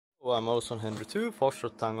people, I'm Ocean Henry 2,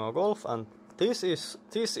 Foxtrot Tango Golf, and this is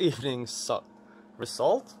this evening's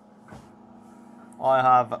result. I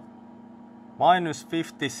have minus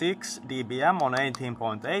 56 dBm on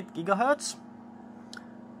 18.8 GHz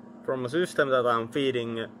from a system that I'm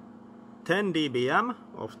feeding 10 dBm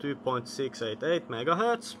of 2.688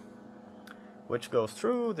 MHz, which goes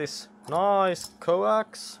through this nice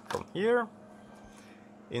coax from here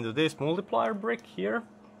into this multiplier brick here.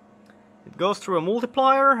 It goes through a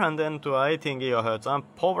multiplier and then to a 18 GHz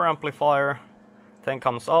power amplifier, then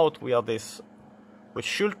comes out via this, which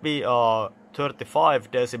should be a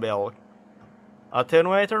 35 decibel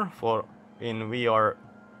attenuator for in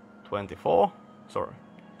VR24, sorry,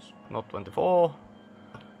 not 24,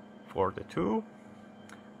 42.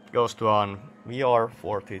 It goes to an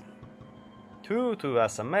VR42 to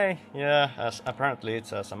SMA, yeah, as apparently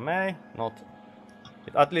it's SMA, not,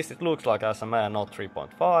 at least it looks like SMA, not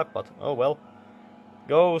 3.5, but oh well.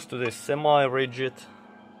 Goes to this semi-rigid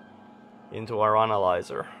into our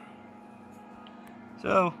analyzer.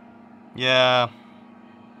 So, yeah,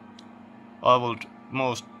 I would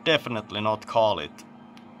most definitely not call it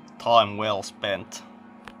time well spent.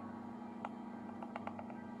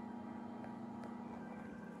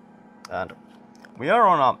 And we are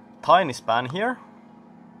on a tiny span here.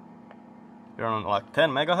 We're on like 10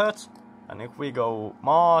 MHz. And if we go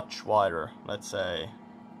much wider, let's say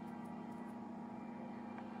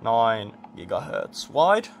 9 GHz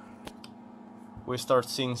wide, we start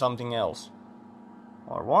seeing something else.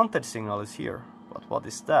 Our wanted signal is here, but what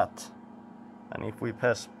is that? And if we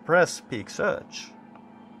press peak search,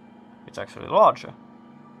 it's actually larger.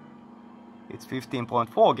 It's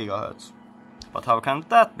 15.4 GHz. But how can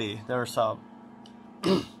that be? There's a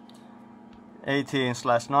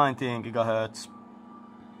 18/19 GHz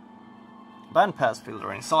bandpass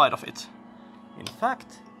filter inside of it. In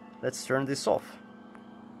fact, let's turn this off.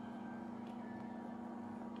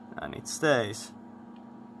 And it stays.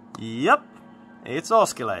 Yep, it's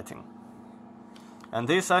oscillating. And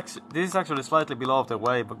this is actually slightly below the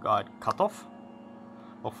waveguide cutoff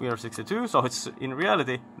of VR62, so it's in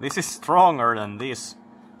reality this is stronger than this.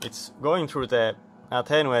 It's going through the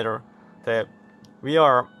attenuator. The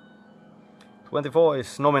VR24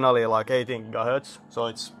 is nominally like 18 GHz, so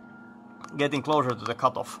it's getting closer to the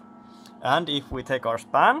cutoff. And if we take our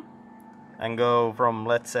span and go from,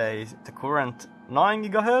 let's say, the current 9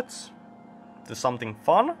 GHz to something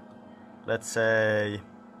fun, let's say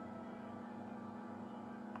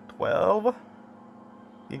 12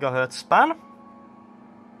 GHz span,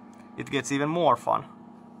 it gets even more fun.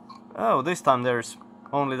 Oh, this time there's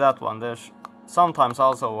only that one. There's sometimes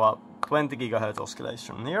also a 20 GHz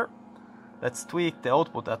oscillation here. Let's tweak the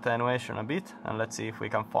output attenuation a bit and let's see if we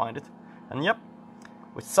can find it. And yep,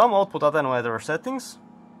 with some output attenuator settings,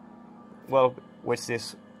 well, which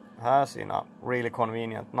this has in a really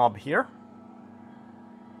convenient knob here,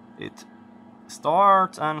 it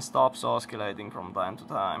starts and stops oscillating from time to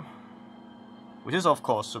time, which is of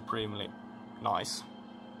course supremely nice.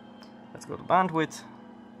 Let's go to bandwidth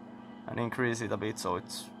and increase it a bit so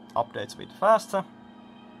it updates a bit faster.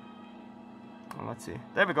 And let's see,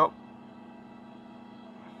 there we go.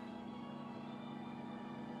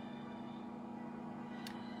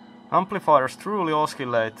 Amplifiers truly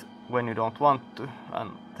oscillate when you don't want to,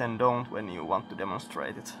 and then don't when you want to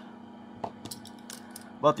demonstrate it.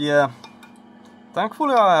 But yeah,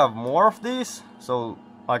 thankfully I have more of these, so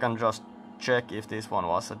I can just check if this one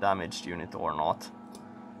was a damaged unit or not.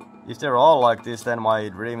 If they're all like this, then my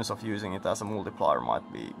dreams of using it as a multiplier might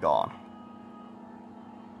be gone.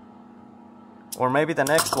 Or maybe the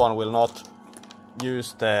next one will not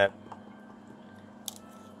use the,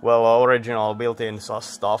 well, original built-in SAS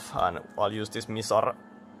stuff, and I'll use this Misar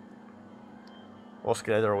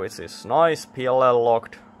oscillator, which is nice, PLL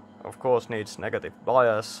locked, of course needs negative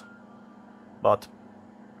bias, but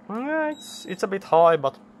it's a bit high,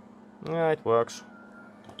 but yeah, it works.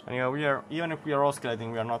 And yeah, even if we are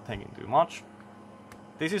oscillating, we are not taking too much.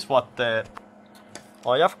 This is what the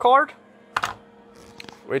IF card,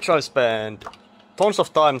 which I spent tons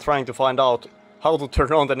of time trying to find out how to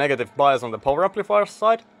turn on the negative bias on the power amplifier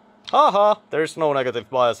side. Haha, there's no negative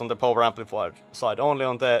bias on the power amplifier side, only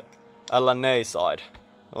on the LNA side,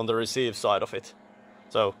 on the receive side of it.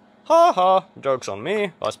 So, haha, joke's on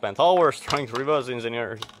me. I spent hours trying to reverse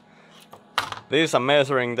engineer this and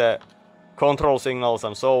measuring the control signals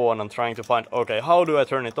and so on, and trying to find, okay, how do I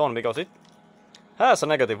turn it on, because it has a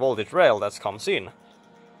negative voltage rail that comes in.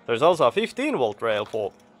 There's also a 15 volt rail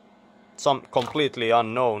for some completely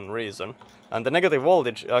unknown reason, and the negative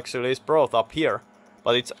voltage actually is brought up here,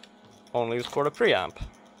 but it's only used for the preamp.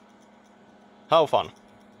 How fun.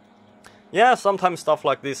 yeah, sometimes stuff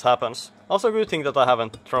like this happens. Also a good thing that I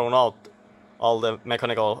haven't thrown out all the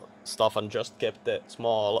mechanical stuff and just kept the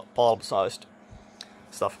small bulb-sized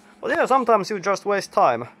stuff. But yeah, sometimes you just waste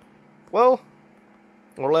time. Well,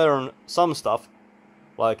 or learn some stuff.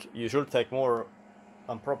 Like, you should take more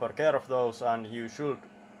and proper care of those, and you should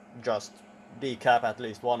just decap at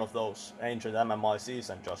least one of those ancient MMICs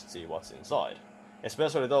and just see what's inside.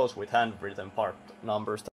 Especially those with handwritten part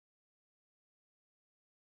numbers.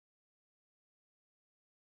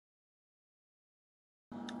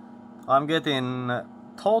 I'm getting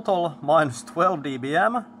total minus 12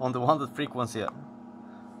 dBm on the wanted frequency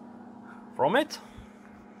from it,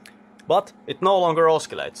 but it no longer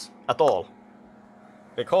oscillates at all,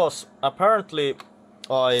 because apparently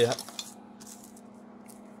I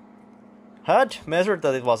had measured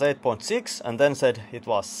that it was 8.6 and then said it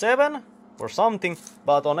was 7 or something,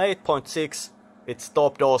 but on 8.6 it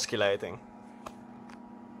stopped oscillating.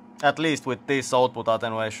 At least with this output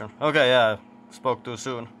attenuation. Okay, yeah, spoke too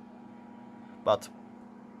soon. But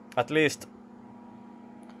at least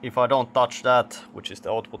if I don't touch that, which is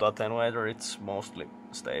the output attenuator, it's mostly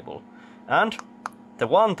stable. And the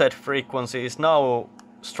wanted frequency is now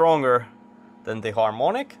stronger than the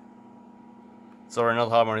harmonic. Sorry, not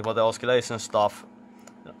harmonic, but the oscillation stuff.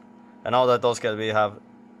 And now that oscillate, we have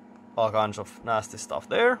all kinds of nasty stuff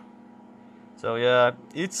there. So yeah,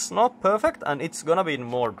 it's not perfect, and it's gonna be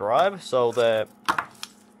more drive, so the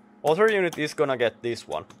other unit is gonna get this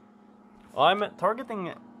one. I'm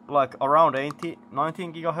targeting like around 19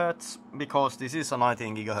 GHz because this is a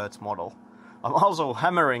 19 GHz model. I'm also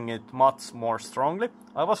hammering it much more strongly.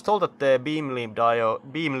 I was told that the beam lead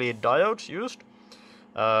diodes used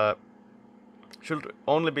should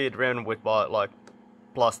only be driven with like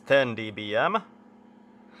plus 10 dBm.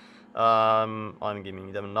 I'm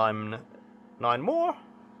giving them 9 more.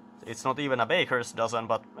 It's not even a baker's dozen,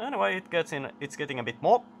 but anyway, it's getting a bit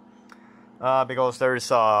more because there is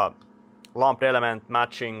a lumped element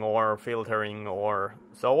matching or filtering or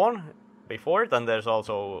so on before it, and there's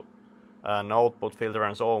also an output filter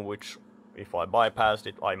and so on, which if I bypassed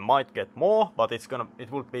it I might get more, but it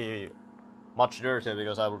would be much dirtier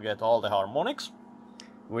because I would get all the harmonics.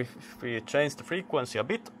 If we change the frequency a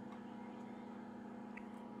bit,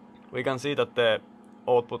 we can see that the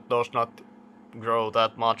output does not grow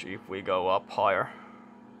that much if we go up higher.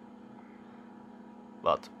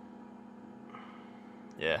 But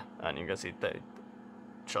yeah, and you can see that it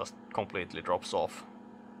just completely drops off.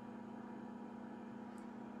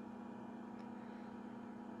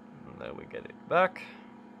 And then we get it back.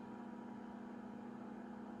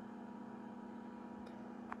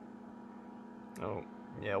 Oh,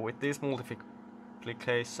 yeah, with this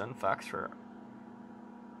multiplication factor,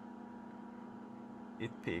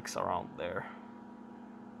 it peaks around there.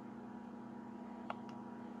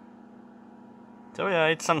 So yeah,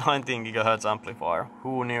 it's a 19 GHz amplifier.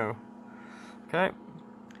 Who knew? Okay,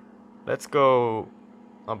 let's go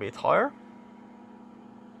a bit higher.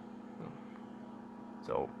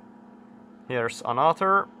 So here's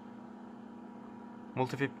another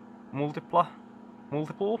multiple.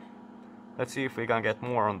 Let's see if we can get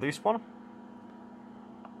more on this one.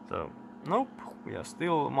 So nope, we are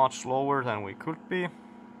still much lower than we could be.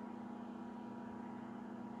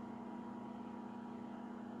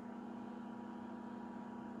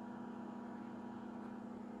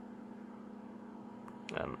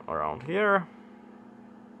 And around here,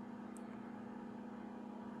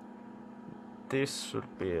 this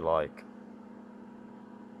should be like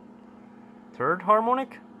third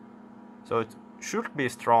harmonic, so it should be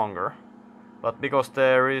stronger, but because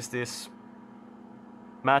there is this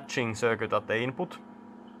matching circuit at the input,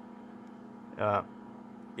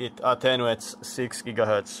 it attenuates 6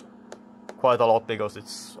 GHz quite a lot because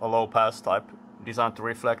it's a low pass type designed to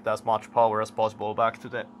reflect as much power as possible back to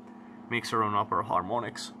the mixer on upper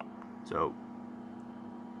harmonics. So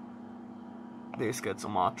this gets a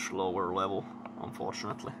much lower level,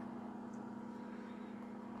 unfortunately.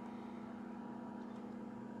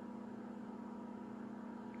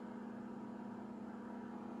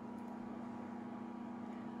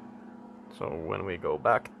 So when we go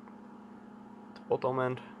back to bottom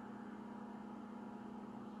end,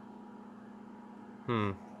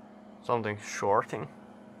 something shorting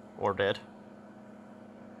or dead.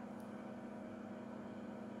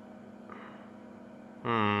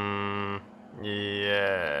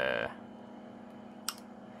 Yeah.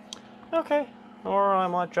 Okay. Or I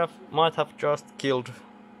might have just killed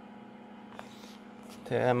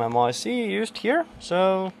the MMIC used here.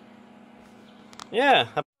 So yeah.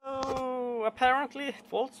 So apparently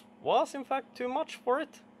it was in fact too much for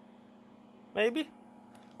it. Maybe.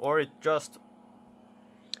 Or it just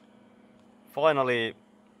finally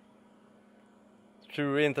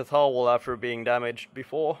threw in the towel after being damaged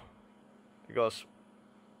before, because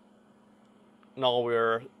now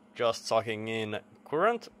we're just sucking in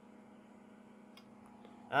current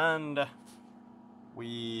and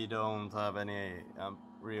we don't have any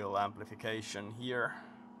real amplification here.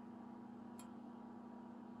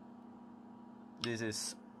 This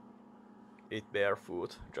is it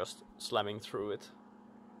barefoot, just slamming through it.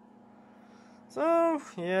 So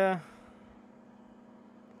yeah,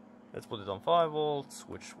 let's put it on 5 volts,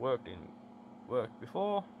 which worked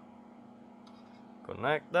before.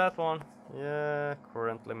 Connect that one. Yeah,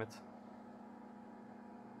 current limit.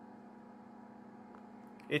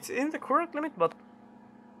 It's in the current limit, but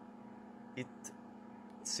it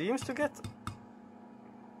seems to get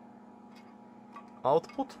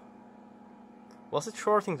output. Was it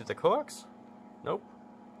shorting to the coax? Nope.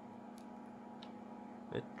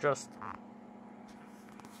 It just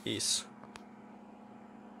is.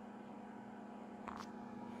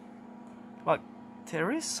 Like,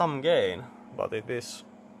 there is some gain, but it is.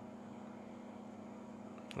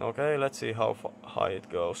 Okay, let's see how high it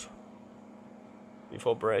goes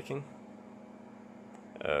before breaking.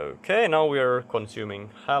 Okay, now we are consuming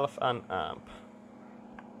half an amp.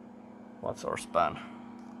 What's our span?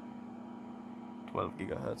 12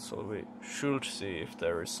 gigahertz, so we should see if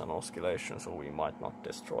there is an oscillation, so we might not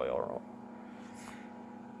destroy our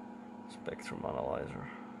spectrum analyzer.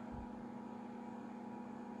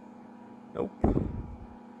 Nope.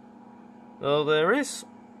 So there is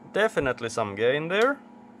definitely some gain there.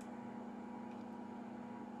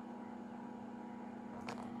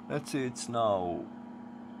 Let's see, it's now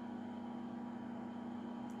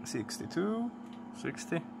 62,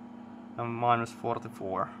 60, and minus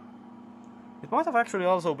 44. It might have actually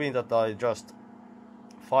also been that I just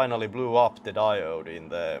finally blew up the diode in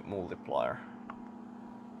the multiplier.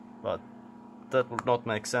 But that would not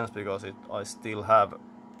make sense because I still have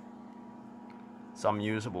some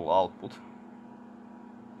usable output.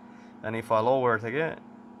 And if I lower it again,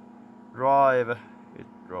 drive, it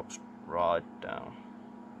drops right down.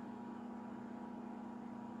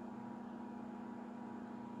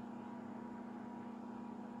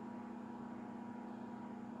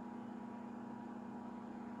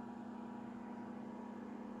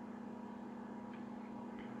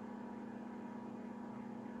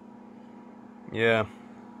 Yeah.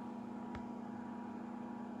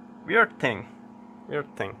 Weird thing.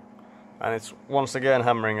 And it's once again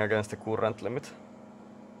hammering against the current limit.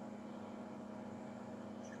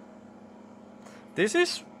 This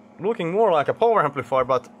is looking more like a power amplifier,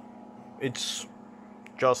 but it's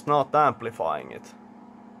just not amplifying it.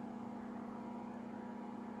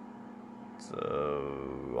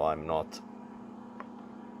 So I'm not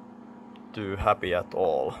too happy at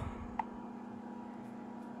all.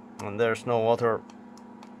 And there's no other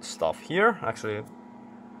stuff here. Actually,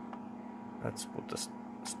 let's put the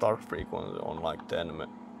start frequency on like 10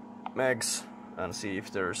 megs and see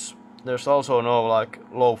if there's also no like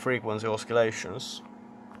low frequency oscillations.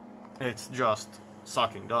 It's just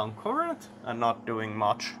sucking down current and not doing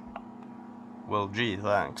much. Well, gee,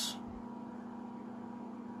 thanks.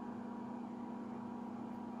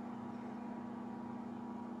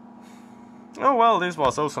 Oh well, this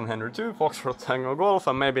was Ocean Henry 2, Foxtrot Tango Golf,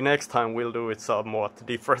 and maybe next time we'll do it somewhat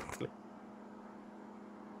differently.